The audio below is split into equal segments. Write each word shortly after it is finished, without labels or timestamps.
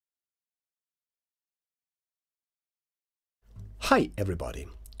Hi everybody!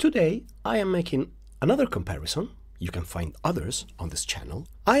 Today I am making another comparison. You can find others on this channel.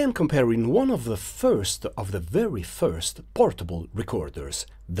 I am comparing one of the very first portable recorders,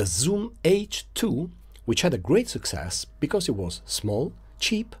 the Zoom H2, which had a great success because it was small,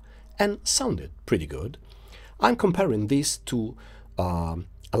 cheap and sounded pretty good. I'm comparing this to a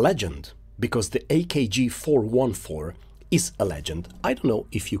legend because the AKG 414 is a legend. I don't know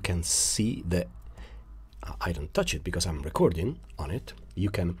if you can see I don't touch it because I'm recording on it.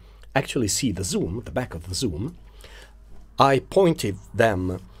 You can actually see the zoom, the back of the zoom. I pointed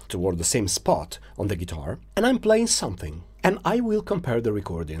them toward the same spot on the guitar and I'm playing something. And I will compare the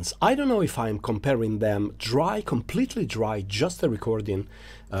recordings. I don't know if I'm comparing them dry, completely dry, just the recording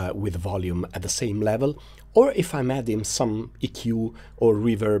with volume at the same level, or if I'm adding some EQ or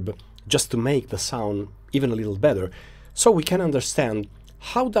reverb just to make the sound even a little better, so we can understand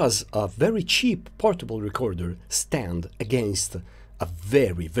how does a very cheap portable recorder stand against a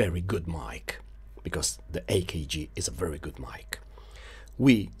very, very good mic? Because the AKG is a very good mic.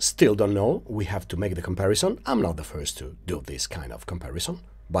 We still don't know. We have to make the comparison. I'm not the first to do this kind of comparison,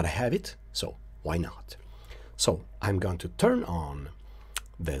 but I have it, so why not? So I'm going to turn on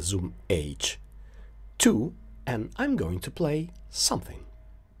the Zoom H2 and I'm going to play something.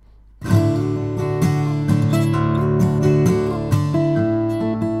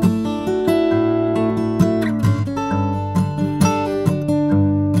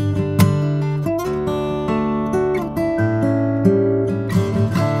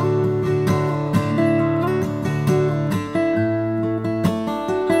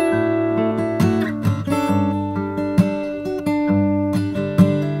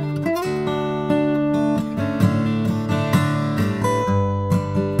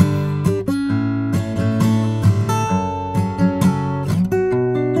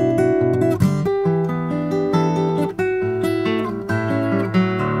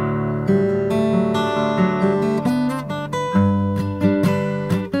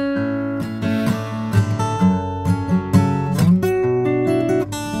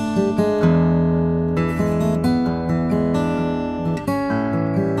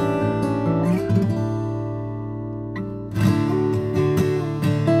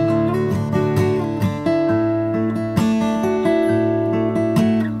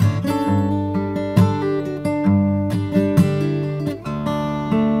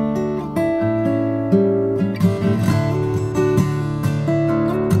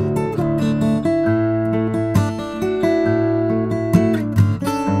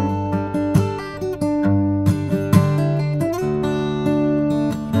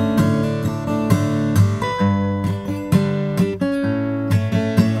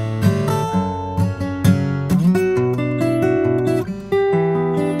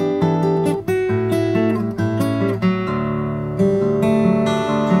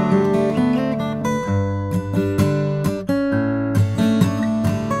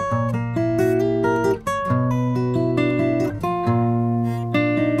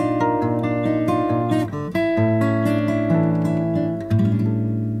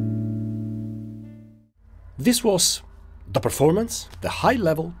 This was the performance, the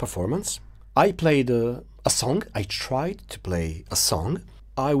high-level performance. I played a song. I tried to play a song.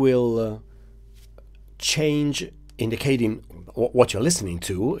 I will change indicating what you're listening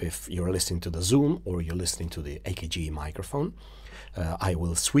to, if you're listening to the Zoom or you're listening to the AKG microphone. I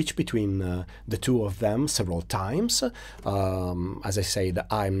will switch between the two of them several times. As I said,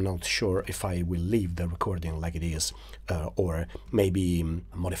 I'm not sure if I will leave the recording like it is or maybe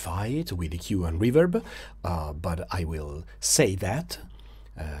modify it with Eq and Reverb, but I will say that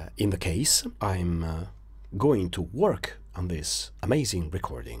in the case I'm going to work on this amazing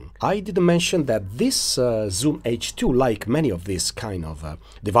recording. I didn't mention that this Zoom H2, like many of these kind of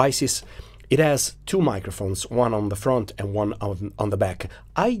devices, it has two microphones, one on the front and one on the back.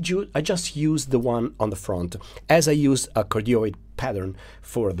 I just used the one on the front, as I used a cardioid pattern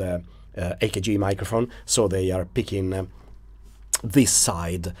for the AKG microphone, so they are picking this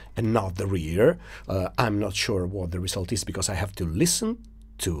side and not the rear. I'm not sure what the result is because I have to listen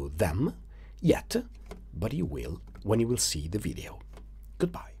to them yet, but you will when you will see the video.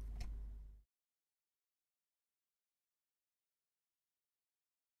 Goodbye.